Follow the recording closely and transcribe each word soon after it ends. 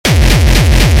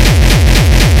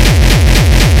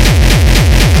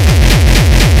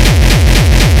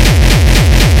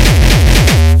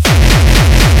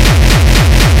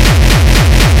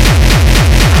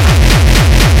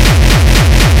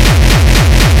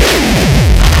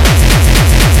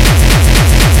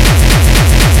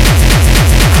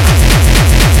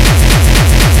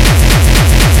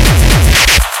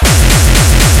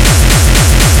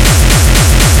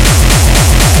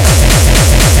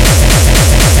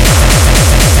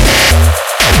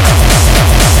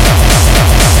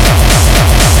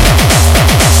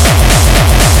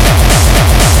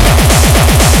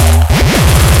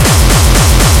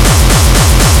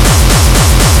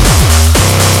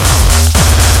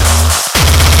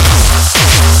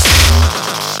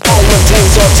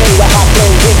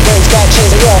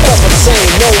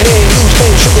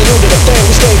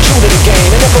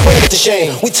it to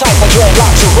shame. We type like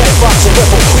dreadlocks and red rocks and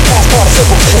ripple. We pass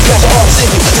participles and smash the artist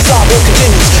in you. The saga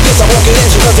continues. This I won't get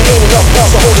into, cause there ain't enough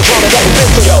bars to hold the drama that we've been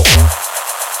through. Yo.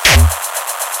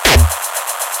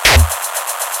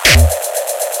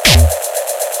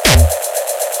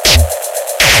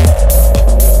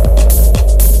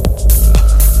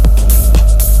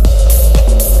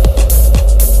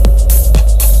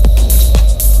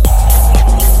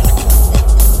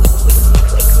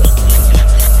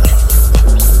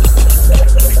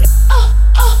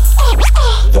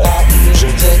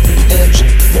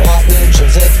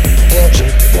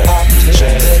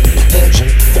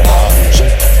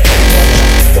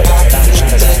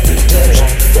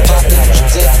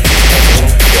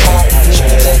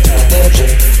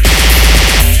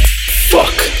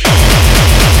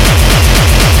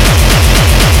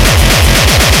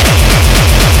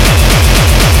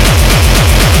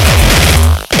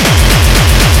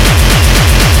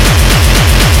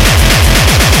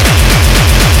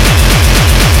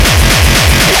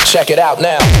 Check it out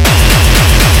now.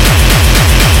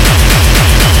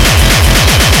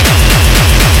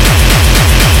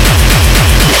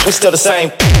 We still the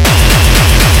same.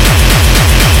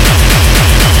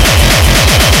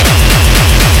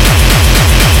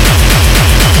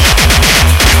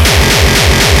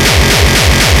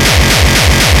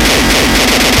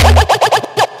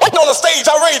 On the stage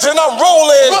I rage and I'm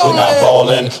rolling. We're not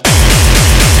balling.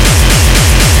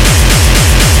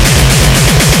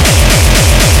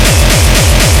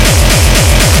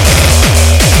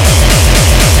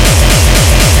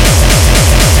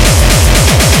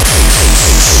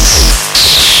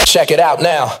 Check it out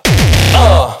now.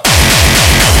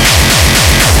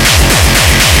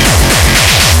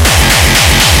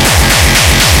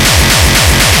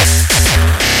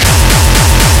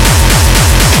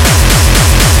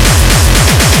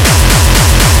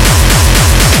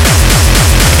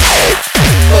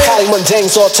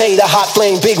 Mundane, saute, the hot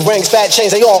flame, big rings, fat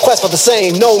chains, they all quest for the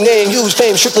same. No name, use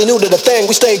fame, strictly new to the thing.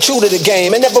 We stay true to the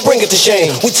game and never bring it to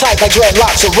shame. We type like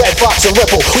dreadlocks and red fox and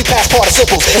ripple. We pass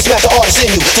participles and smash the artist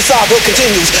in you. The saga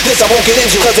continues. This I won't get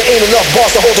into, cause there ain't enough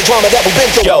bars to hold the drama that we've been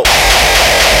through. Yo.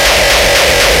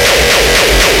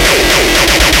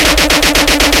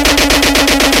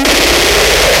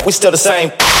 We still the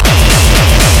same.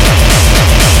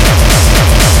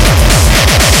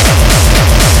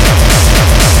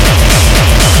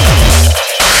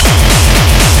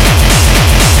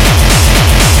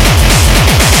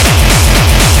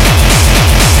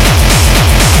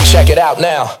 Check it out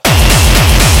now.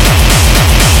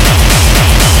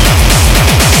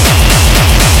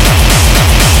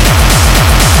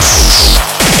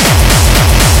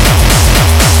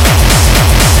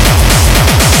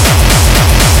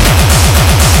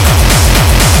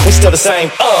 We still the same.